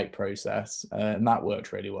type process. And that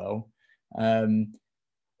worked really well.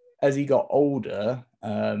 As he got older,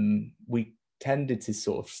 we tended to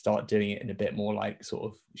sort of start doing it in a bit more like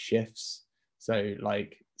sort of shifts. So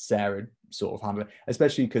like Sarah sort of handled it,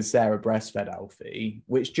 especially because Sarah breastfed Alfie,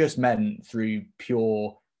 which just meant through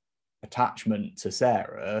pure attachment to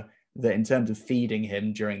Sarah that in terms of feeding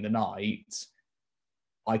him during the night,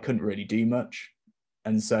 I couldn't really do much.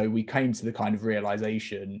 And so we came to the kind of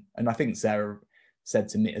realization, and I think Sarah said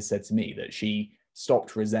to me that she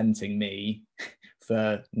stopped resenting me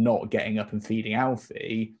for not getting up and feeding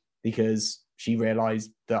Alfie because she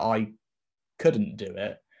realized that I couldn't do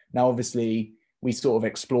it. Now, obviously, we sort of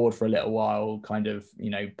explored for a little while, kind of, you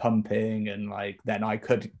know, pumping, and like then I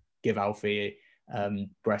could give Alfie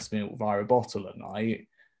breast milk via a bottle at night.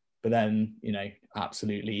 But then, you know,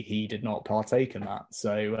 absolutely he did not partake in that.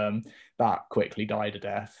 So that quickly died a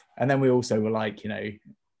death. And then we also were like, you know,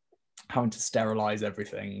 having to sterilize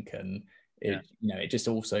everything. And it it just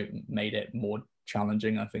also made it more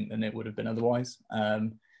challenging, I think, than it would have been otherwise.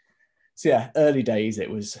 So yeah, early days it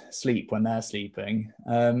was sleep when they're sleeping,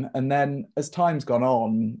 and then as time's gone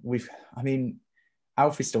on,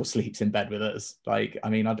 Alfie still sleeps in bed with us. Like, I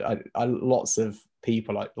lots of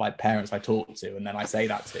people like parents I talk to, and then I say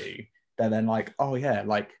that to, they're then like, oh yeah,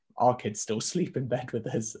 like our kids still sleep in bed with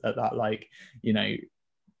us at that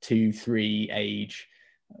 2-3 age,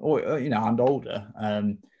 or and older.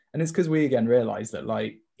 And it's because we again realized that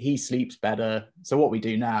like he sleeps better. So what we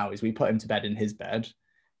do now is we put him to bed in his bed.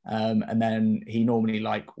 And then he normally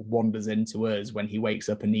like wanders into us when he wakes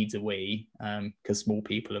up and needs a wee, because small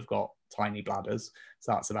people have got tiny bladders.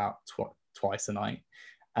 So that's about twice a night.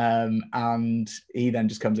 And he then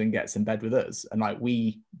just comes and gets in bed with us. And like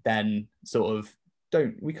we then sort of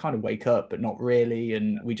we kind of wake up, but not really.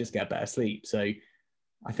 And we just get better sleep. So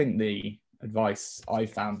I think the advice I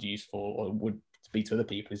found useful, or would be to other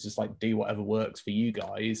people, is just like do whatever works for you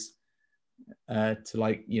guys,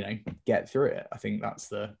 to get through it. I think that's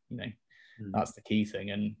the that's the key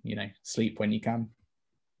thing. And sleep when you can.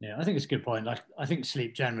 Yeah, I think it's a good point. Like, I think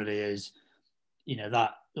sleep generally is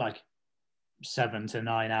that like 7 to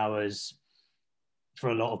 9 hours for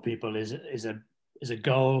a lot of people is a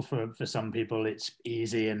goal. For some people it's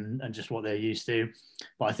easy and just what they're used to,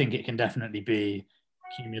 but I think it can definitely be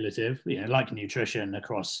cumulative, like nutrition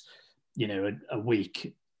across a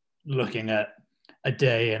week, looking at a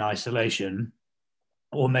day in isolation,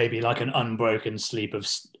 or maybe like an unbroken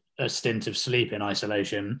a stint of sleep in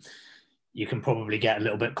isolation. You can probably get a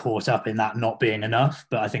little bit caught up in that not being enough.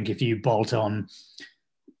 But I think if you bolt on,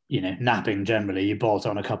 napping generally, you bolt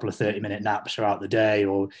on a couple of 30-minute naps throughout the day,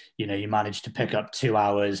 or, you manage to pick up 2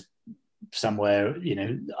 hours somewhere,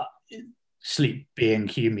 sleep being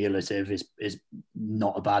cumulative is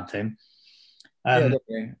not a bad thing. Yeah,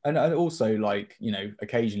 definitely. And also, like,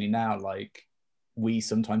 occasionally now, like, we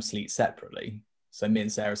sometimes sleep separately. So me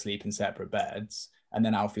and Sarah sleep in separate beds, and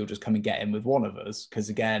then Alfie will just come and get in with one of us, because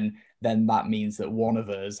again, then that means that one of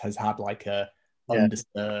us has had like a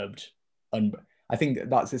undisturbed. I think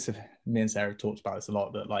that's this. Me and Sarah talked about this a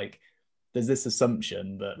lot. That like, there's this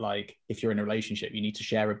assumption that like, if you're in a relationship, you need to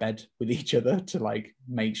share a bed with each other to like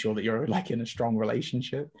make sure that you're like in a strong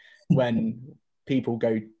relationship. When people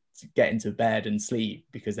get into bed and sleep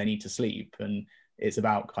because they need to sleep, and it's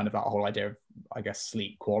about kind of that whole idea of, I guess,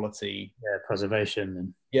 sleep quality, preservation,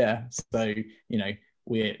 and so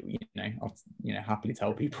we I'll happily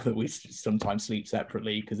tell people that we sometimes sleep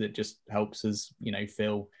separately, because it just helps us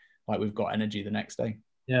feel like we've got energy the next day.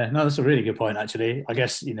 Yeah, no, that's a really good point, actually. I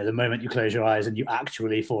guess the moment you close your eyes and you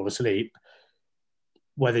actually fall asleep,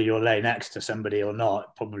 whether you're lay next to somebody or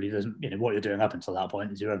not, probably doesn't, what you're doing up until that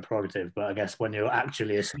point is your own prerogative. But I guess when you're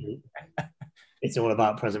actually asleep, it's all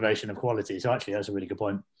about preservation of quality. So actually, that's a really good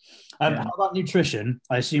point. How about nutrition?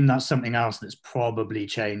 I assume that's something else that's probably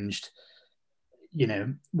changed.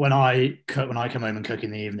 When I come home and cook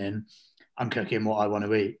in the evening, I'm cooking what I want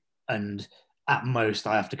to eat. And at most,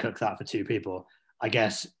 I have to cook that for 2 people. I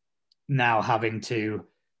guess now having to,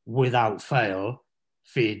 without fail,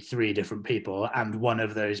 feed 3 different people, and one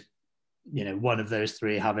of those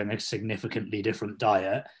 3 having a significantly different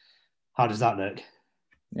diet. How does that look?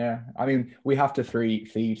 Yeah, I mean, we have to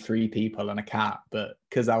feed 3 people and a cat, but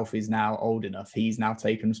because Alfie's now old enough, he's now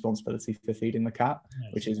taken responsibility for feeding the cat,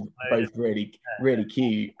 which is both really, really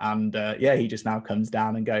cute. And he just now comes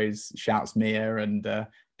down and goes, shouts Mia, and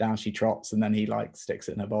down she trots, and then he like sticks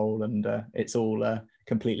it in a bowl, and it's all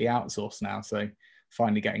completely outsourced now. So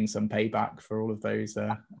finally getting some payback for all of those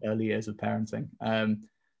early years of parenting.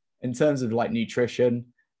 In terms of like nutrition,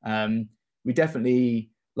 we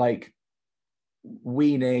definitely like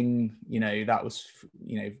weaning, that was,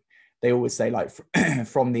 they always say like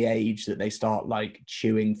from the age that they start like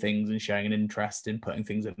chewing things and showing an interest in putting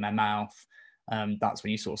things in their mouth, that's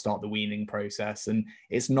when you sort of start the weaning process. And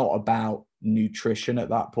it's not about nutrition at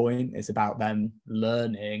that point. It's about them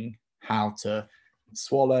learning how to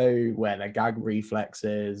swallow, where their gag reflex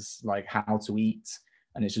is, like how to eat.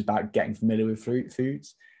 And it's just about getting familiar with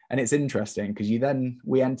foods. And it's interesting because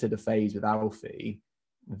we entered a phase with Alfie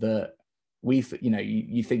that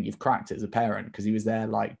you think you've cracked it as a parent, because he was there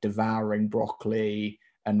like devouring broccoli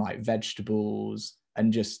and like vegetables,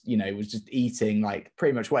 and just was just eating like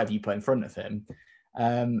pretty much whatever you put in front of him.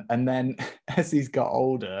 And then as he's got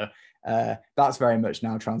older, that's very much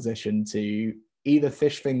now transitioned to either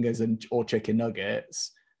fish fingers or chicken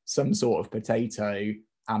nuggets, some sort of potato,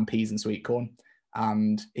 and peas and sweet corn.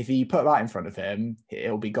 And if you put that in front of him,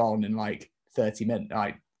 it'll be gone in like 30 minutes,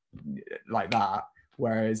 like that.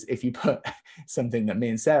 Whereas if you put something that me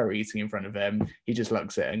and Sarah are eating in front of him, he just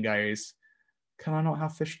looks at it and goes, can I not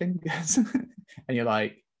have fish fingers? And you're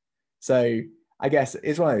like, so I guess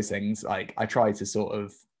it's one of those things, like I try to sort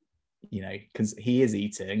of, because he is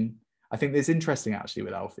eating. I think it's interesting actually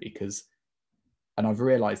with Alfie, and I've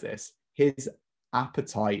realized this, his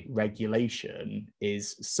appetite regulation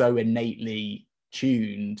is so innately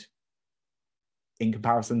tuned in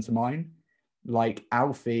comparison to mine. Like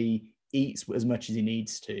Alfie eats as much as he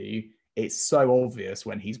needs to. It's so obvious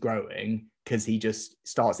when he's growing because he just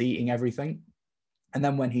starts eating everything. And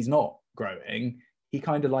then when he's not growing, he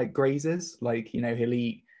kind of like grazes, like, he'll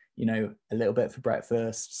eat, a little bit for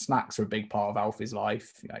breakfast. Snacks are a big part of Alfie's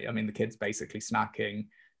life. I mean, the kid's basically snacking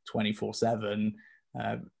 24/7.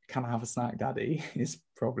 Can I have a snack, Daddy? Is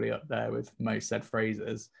probably up there with most said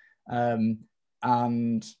phrases.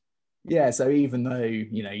 And yeah, so even though,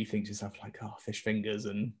 you think to yourself like, oh, fish fingers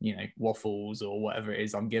and, waffles or whatever it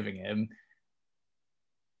is I'm giving him,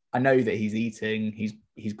 I know that he's eating,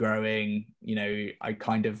 he's growing, I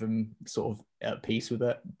kind of am sort of at peace with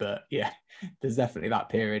it. But yeah, there's definitely that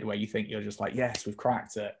period where you think you're just like, yes, we've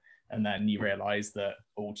cracked it. And then you realize that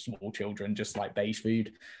all small children just like beige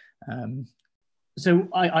food. So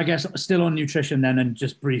I guess still on nutrition then, and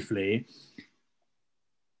just briefly,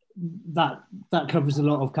 that covers a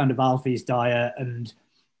lot of kind of Alfie's diet, and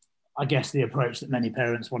I guess the approach that many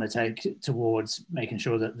parents want to take towards making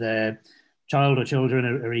sure that their child or children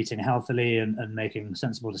are eating healthily and making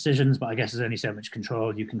sensible decisions. But I guess there's only so much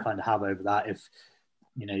control you can kind of have over that if,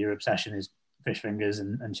 your obsession is fish fingers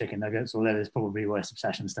and chicken nuggets, although there's probably worse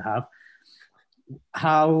obsessions to have.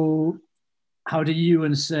 How do you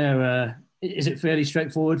and Sarah, is it fairly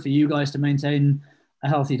straightforward for you guys to maintain a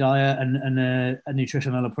healthy diet and a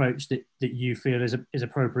nutritional approach that you feel is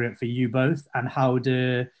appropriate for you both? And how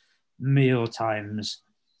do meal times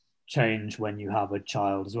change when you have a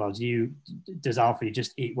child as well? Does Alfie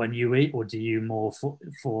just eat when you eat, or do you more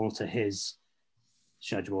fall to his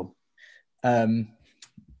schedule?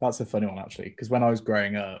 That's a funny one actually, because when I was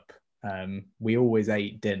growing up, we always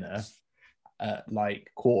ate dinner at like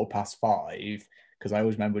 5:15, because I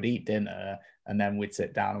always remember we'd eat dinner and then we'd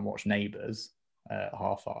sit down and watch Neighbours at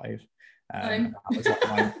 5:30.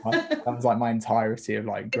 That was like my entirety of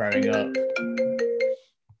like growing up.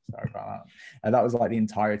 Sorry about that. And that was like the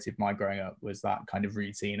entirety of my growing up, was that kind of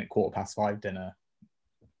routine at 5:15 dinner,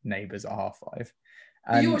 Neighbours at 5:30.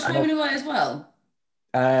 Were you watching Home and Away as well?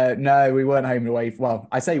 No, we weren't home and away. Well,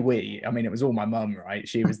 I say we, I mean, it was all my mum, right?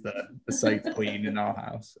 She was the soap queen in our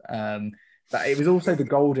house. But it was also the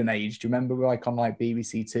golden age. Do you remember like on like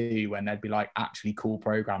BBC Two when there'd be like actually cool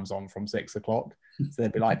programs on from 6 o'clock? So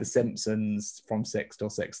there'd be like The Simpsons from 6 till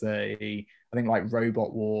 6:30. I think like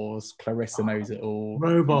Robot Wars, Clarissa Knows It All.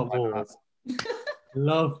 Robot Wars.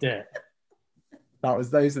 Loved it.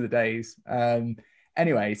 Those are the days.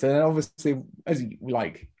 Anyway, so then obviously as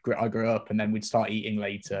I grew up, and then we'd start eating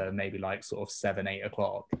later, maybe like sort of 7, 8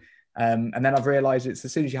 o'clock. And then I've realized it's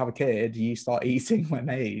as soon as you have a kid, you start eating when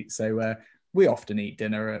they eat. So we often eat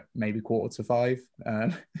dinner at maybe 4:45,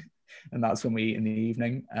 and that's when we eat in the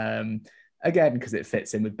evening. Again, because it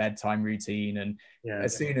fits in with bedtime routine. And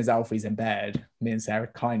as soon as Alfie's in bed, me and Sarah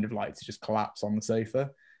kind of like to just collapse on the sofa.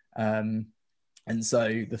 And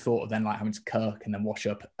so the thought of then like having to cook and then wash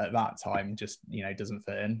up at that time just, doesn't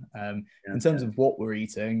fit in. In terms of what we're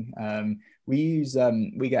eating, we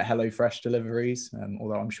get HelloFresh deliveries,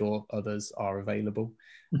 although I'm sure others are available.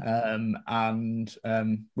 And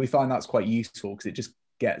we find that's quite useful because it just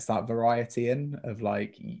gets that variety in of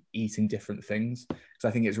like eating different things. Because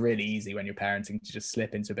I think it's really easy when you're parenting to just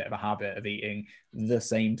slip into a bit of a habit of eating the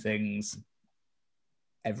same things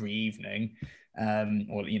every evening.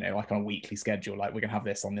 Or like on a weekly schedule, like we're gonna have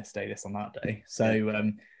this on this day, this on that day. So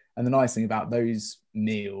and the nice thing about those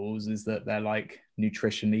meals is that they're like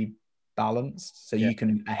nutritionally balanced, so you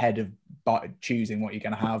can, ahead of choosing what you're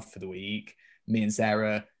going to have for the week, me and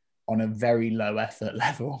Sarah on a very low effort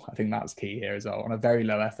level, I think that's key here as well, on a very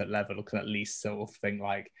low effort level, can at least sort of think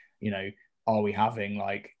like, are we having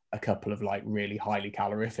like a couple of like really highly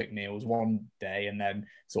calorific meals one day and then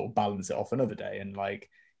sort of balance it off another day, and like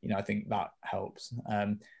I think that helps.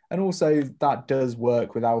 And also that does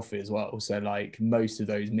work with Alfie as well. So like most of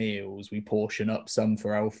those meals, we portion up some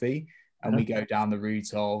for Alfie, and we go down the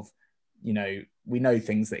route of, we know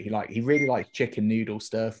things that he really likes chicken noodle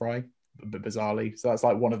stir fry, but bizarrely. So that's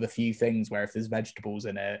like one of the few things where if there's vegetables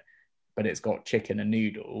in it, but it's got chicken and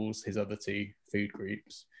noodles, his other two food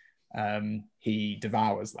groups, he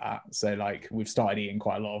devours that. So like we've started eating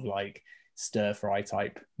quite a lot of like stir fry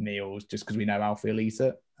type meals just because we know Alfie will eat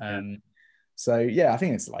it. So I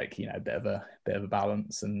think it's like a bit of a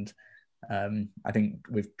balance, and I think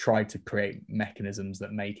we've tried to create mechanisms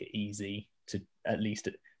that make it easy to at least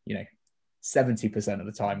 70% of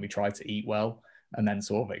the time we try to eat well, and then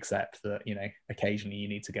sort of accept that, you know, occasionally you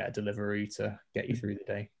need to get a delivery to get you through the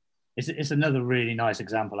day. It's another really nice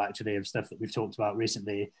example, actually, of stuff that we've talked about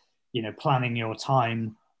recently. You know, planning your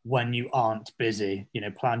time when you aren't busy. You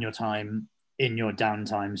know, plan your time in your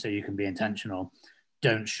downtime so you can be intentional.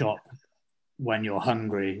 Don't shop when you're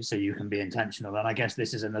hungry so you can be intentional. And I guess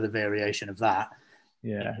this is another variation of that.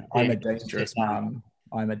 Yeah, You know, I'm a dangerous man.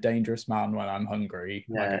 I'm a dangerous man when I'm hungry.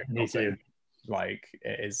 Yeah, me too. Like,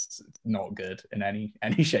 it is not good in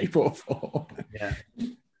any shape or form. Yeah.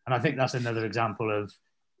 And I think that's another example of,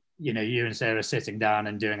 you know, you and Sarah sitting down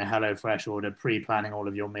and doing a HelloFresh order, pre-planning all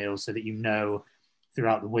of your meals so that you know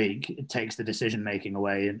throughout the week it takes the decision making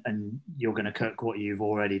away, and you're going to cook what you've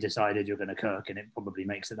already decided you're going to cook, and it probably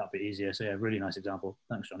makes it that bit easier. So yeah, really nice example.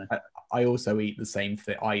 Thanks, Johnny. I also eat the same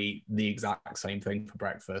thing. I eat the exact same thing for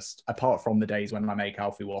breakfast. Apart from the days when I make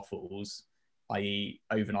Alfie waffles, I eat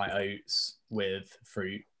overnight oats with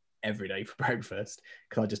fruit every day for breakfast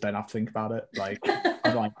because I just don't have to think about it. Like,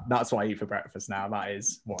 I'm like, that's what I eat for breakfast now. That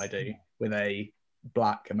is what I do with a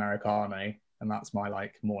black Americano, and that's my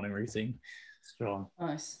like morning routine. Strong.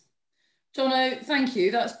 Nice. Jono, thank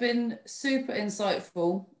you. That's been super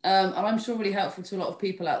insightful, and I'm sure really helpful to a lot of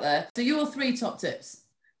people out there. So your 3 top tips.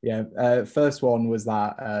 Yeah, first one was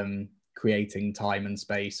that creating time and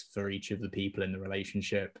space for each of the people in the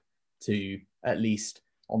relationship to, at least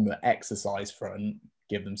on the exercise front,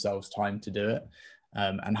 give themselves time to do it,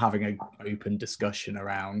 and having an open discussion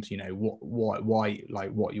around, you know, why,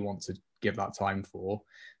 like what you want to give that time for.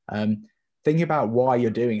 Thinking about why you're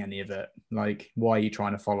doing any of it, like why are you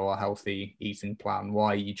trying to follow a healthy eating plan?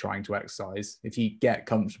 Why are you trying to exercise? If you get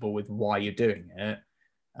comfortable with why you're doing it,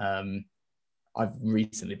 I've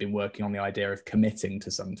recently been working on the idea of committing to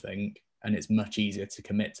something, and it's much easier to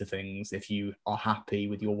commit to things if you are happy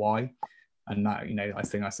with your why. And that, you know, I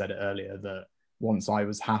think I said it earlier that once I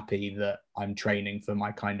was happy that I'm training for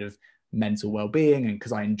my kind of mental well-being, and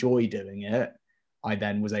because I enjoy doing it, I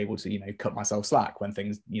then was able to, you know, cut myself slack when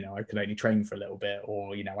things, you know, I could only train for a little bit,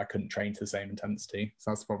 or, you know, I couldn't train to the same intensity.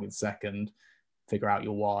 So that's probably the second, figure out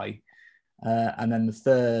your why. And then the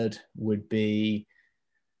third would be,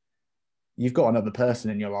 you've got another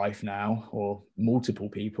person in your life now, or multiple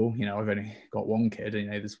people. You know, I've only got one kid, and, you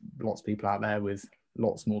know, there's lots of people out there with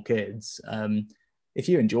lots more kids. If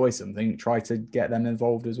you enjoy something, try to get them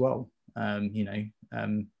involved as well. You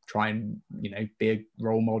know, try and, you know, be a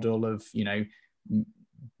role model of, you know,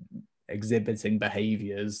 exhibiting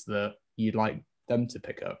behaviors that you'd like them to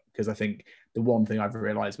pick up. Because I think the one thing I've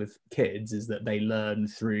realized with kids is that they learn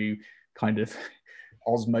through kind of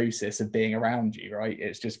osmosis of being around you, right?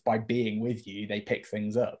 It's just by being with you, they pick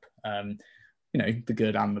things up, you know, the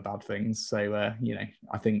good and the bad things. So, you know,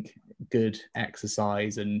 I think good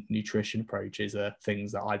exercise and nutrition approaches are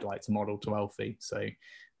things that I'd like to model to Alfie. So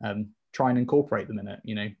try and incorporate them in it.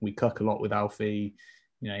 You know, we cook a lot with Alfie.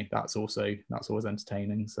 You know, that's always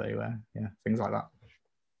entertaining. So yeah, things like that.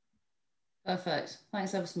 Perfect.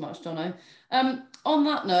 Thanks ever so much, Jono. On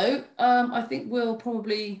that note, I think we'll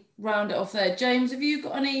probably round it off there. James, have you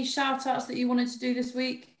got any shout outs that you wanted to do this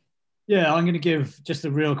week? Yeah, I'm going to give just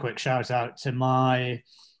a real quick shout out to my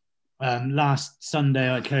last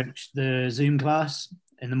Sunday. I coached the Zoom class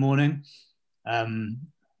in the morning.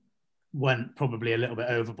 Went probably a little bit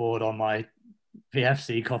overboard on my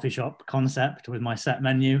VFC coffee shop concept with my set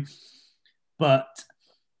menu, but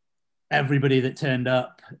everybody that turned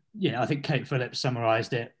up, you know, I think Kate Phillips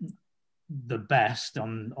summarized it the best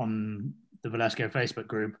on the Valesco Facebook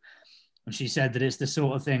group. And she said that it's the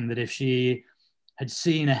sort of thing that if she had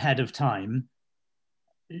seen ahead of time,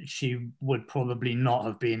 she would probably not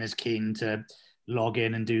have been as keen to log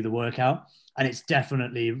in and do the workout. And it's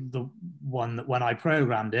definitely the one that when I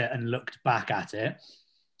programmed it and looked back at it,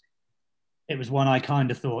 it was one I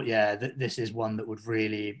kind of thought, yeah, this is one that would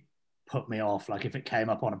really put me off. Like if it came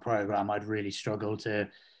up on a program, I'd really struggle to,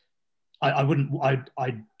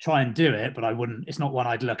 I'd try and do it, but I wouldn't, it's not one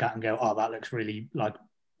I'd look at and go, oh, that looks really like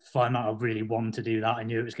fun. I really want to do that. I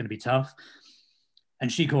knew it was going to be tough.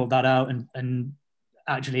 And she called that out, and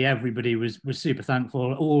actually everybody was super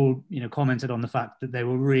thankful. All, you know, commented on the fact that they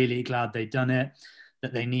were really glad they'd done it,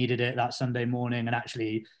 that they needed it that Sunday morning. And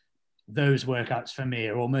actually those workouts for me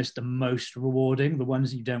are almost the most rewarding, the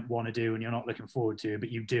ones you don't want to do and you're not looking forward to,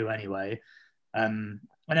 but you do anyway. And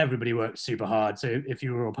everybody worked super hard. So if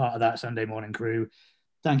you were a part of that Sunday morning crew,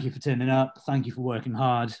 thank you for turning up. Thank you for working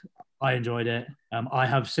hard. I enjoyed it. I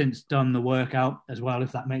have since done the workout as well,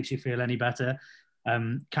 if that makes you feel any better.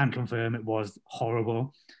 Can confirm it was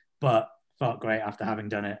horrible, but felt great after having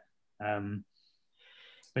done it.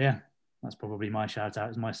 But yeah, that's probably my shout out,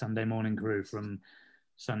 is my Sunday morning crew from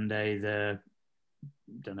Sunday, the,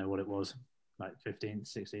 don't know what it was, like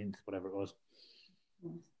 15th, 16th, whatever it was.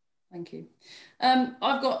 Thank you.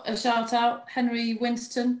 I've got a shout out, Henry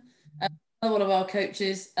Winterton, one of our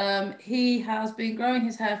coaches. He has been growing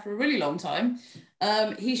his hair for a really long time.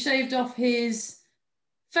 He shaved off his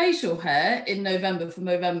facial hair in November for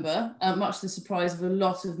Movember, much to the surprise of a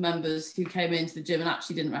lot of members who came into the gym and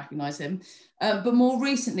actually didn't recognise him. But more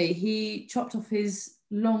recently, he chopped off his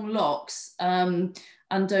long locks and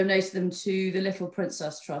donated them to the Little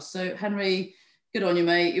Princess Trust. So Henry, good on you,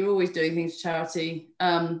 mate. You're always doing things for charity.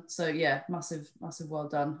 So yeah, massive well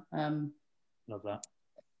done. Love that.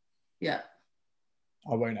 Yeah.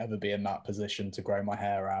 I won't ever be in that position to grow my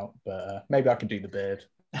hair out, but maybe I can do the beard.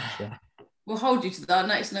 Sure. We'll hold you to that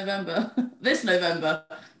next November. This November.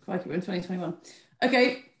 Crikey, we're in 2021.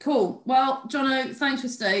 Okay, cool. Well, Jono, thanks for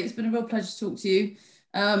staying. It's been a real pleasure to talk to you.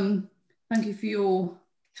 Thank you for your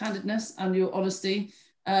candidness and your honesty.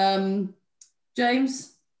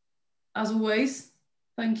 James, as always,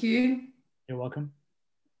 thank you. You're welcome.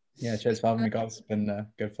 Yeah, cheers for having me, guys. It's been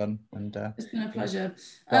good fun. And it's been a pleasure.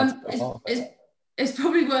 Yeah. It's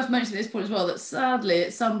probably worth mentioning at this point as well that sadly,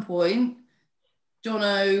 at some point,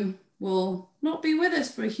 Jono will not be with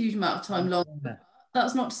us for a huge amount of time longer.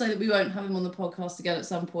 That's not to say that we won't have him on the podcast again at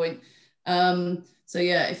some point. So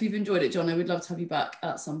yeah, if you've enjoyed it, Jono, we'd love to have you back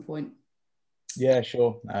at some point. Yeah,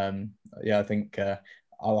 sure. Yeah, I think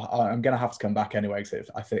I'm going to have to come back anyway, because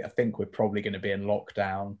I think we're probably going to be in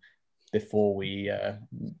lockdown before me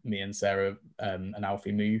and Sarah and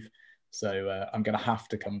Alfie move. So I'm going to have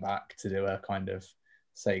to come back to do a kind of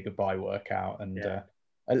say goodbye workout, and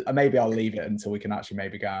maybe I'll leave it until we can actually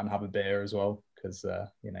maybe go out and have a beer as well, because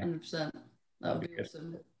 100%. That would be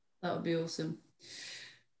awesome. That would be awesome.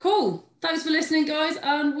 Cool. Thanks for listening, guys,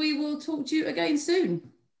 and we will talk to you again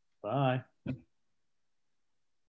soon. Bye.